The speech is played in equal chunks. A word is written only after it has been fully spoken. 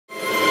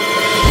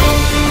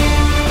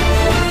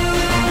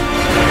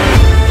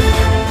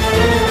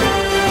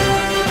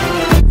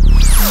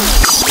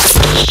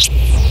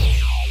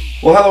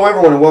Well, hello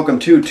everyone and welcome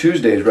to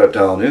Tuesday's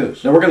Reptile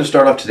News. Now we're going to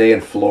start off today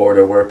in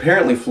Florida, where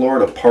apparently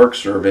Florida Park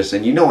Service,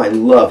 and you know I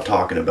love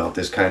talking about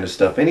this kind of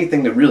stuff,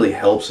 anything that really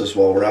helps us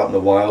while we're out in the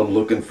wild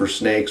looking for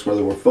snakes,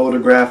 whether we're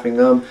photographing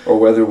them or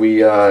whether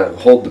we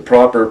hold the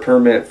proper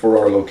permit for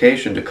our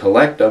location to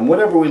collect them,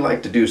 whatever we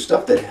like to do,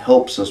 stuff that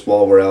helps us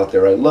while we're out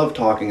there. I love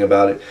talking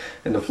about it,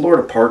 and the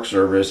Florida Park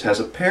Service has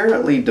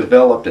apparently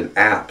developed an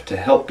app to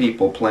help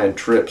people plan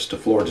trips to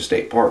Florida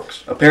state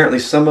parks. Apparently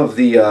some of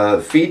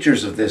the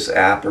features of this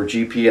app are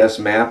GPS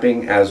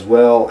mapping as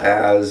well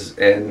as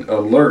an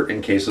alert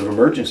in case of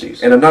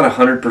emergencies. And I'm not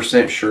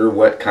 100% sure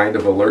what kind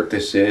of alert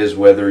this is,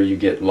 whether you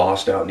get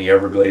lost out in the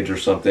Everglades or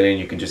something and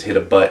you can just hit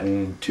a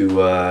button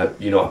to,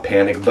 a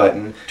panic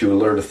button to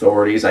alert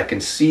authorities. I can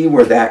see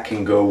where that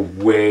can go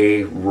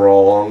way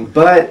wrong,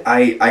 but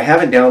I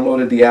haven't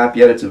downloaded the app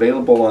yet. It's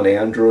available on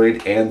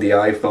Android and the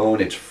iPhone.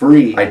 It's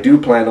free. I do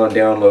plan on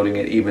downloading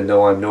it even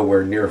though I'm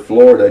nowhere near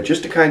Florida,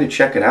 just to kind of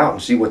check it out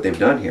and see what they've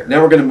done here.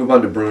 Now we're going to move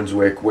on to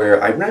Brunswick,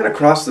 where I ran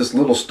across this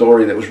little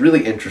story that was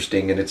really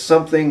interesting, and it's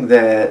something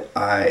that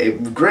I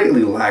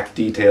greatly lacked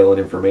detail and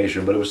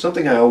information, but it was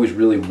something I always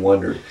really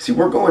wondered. See,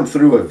 we're going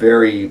through a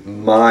very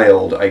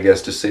mild, I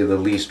guess to say the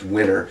least,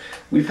 winter.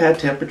 We've had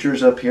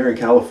temperatures up here in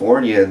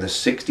California in the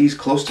 60s,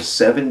 close to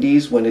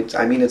 70s, when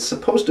it's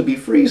supposed to be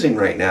freezing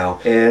right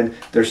now. And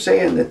they're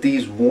saying that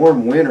these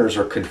warm winters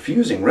are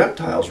confusing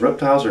reptiles.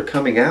 Reptiles are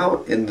coming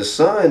out in the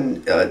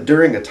sun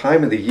during a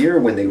time of the year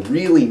when they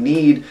really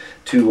need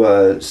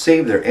to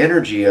save their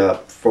energy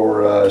up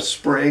for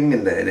spring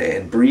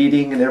and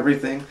breeding and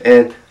everything.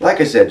 And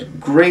like I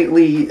said,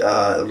 greatly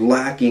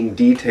lacking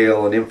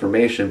detail and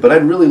information, but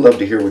I'd really love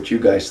to hear what you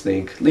guys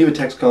think. Leave a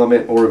text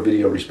comment or a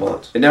video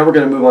response. And now we're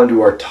going to move on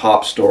to our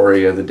top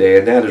story of the day,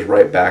 and that is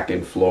right back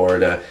in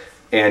Florida.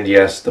 And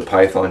yes, the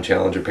Python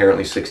Challenge.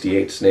 Apparently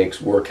 68 snakes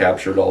were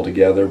captured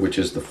altogether, which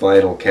is the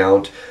final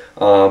count.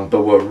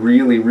 But what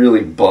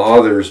really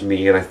bothers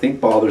me, and I think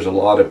bothers a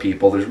lot of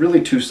people, there's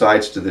really two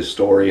sides to this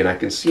story, and I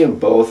can see them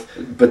both,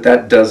 but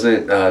that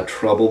doesn't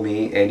trouble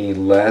me any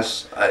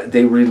less.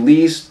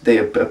 They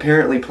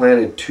apparently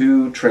planted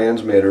 2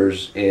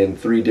 transmitters in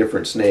 3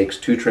 different snakes,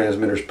 2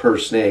 transmitters per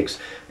snakes,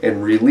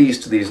 and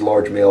released these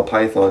large male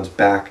pythons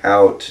back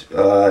out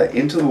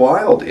into the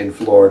wild in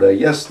Florida.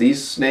 Yes,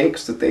 these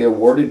snakes that they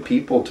awarded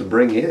people to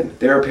bring in.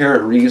 Their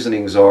apparent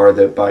reasonings are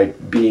that by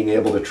being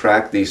able to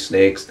track these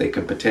snakes, they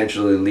could potentially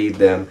lead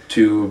them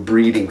to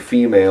breeding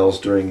females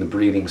during the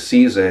breeding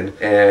season,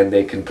 and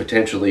they can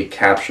potentially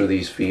capture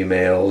these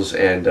females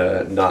and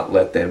not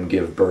let them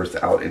give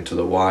birth out into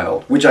the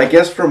wild. Which I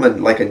guess from a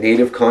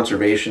native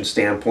conservation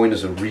standpoint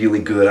is a really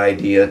good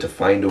idea, to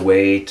find a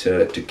way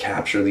to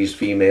capture these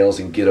females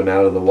and get them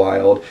out of the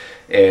wild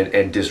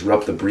and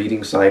disrupt the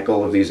breeding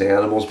cycle of these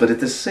animals. But at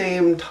the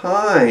same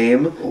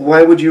time,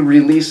 why would you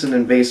release an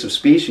invasive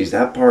species?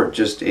 That part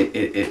just,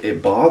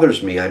 it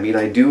bothers me. I mean,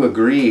 I do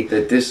agree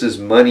that this is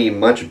money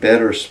much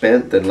better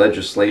spent than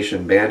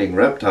legislation banning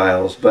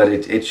reptiles, but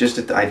it's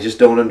just, I just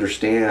don't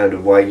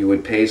understand why you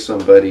would pay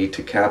somebody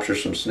to capture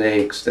some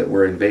snakes that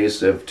were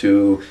invasive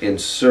to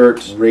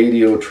insert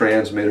radio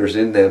transmitters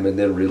in them and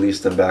then release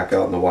them back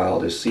out in the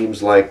wild. It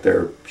seems like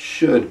there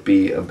should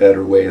be a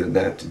better way than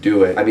that to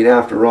do it. I mean,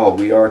 after all,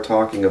 we are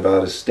talking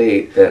about a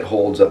state that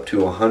holds up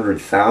to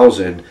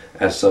 100,000,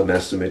 as some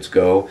estimates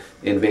go,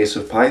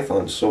 invasive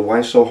pythons. So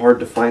why so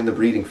hard to find the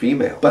breeding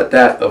female? But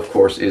that, of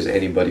course, is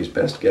anybody's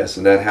best guess,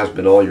 and that has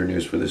been all your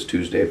news for this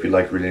Tuesday. If you'd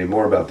like to read any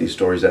more about these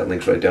stories, that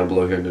link's right down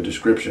below here in the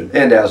description.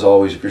 And as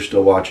always, if you're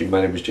still watching,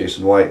 my name is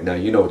Jason White. Now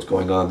you know what's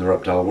going on in the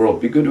reptile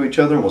world. Be good to each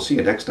other, and we'll see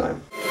you next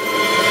time.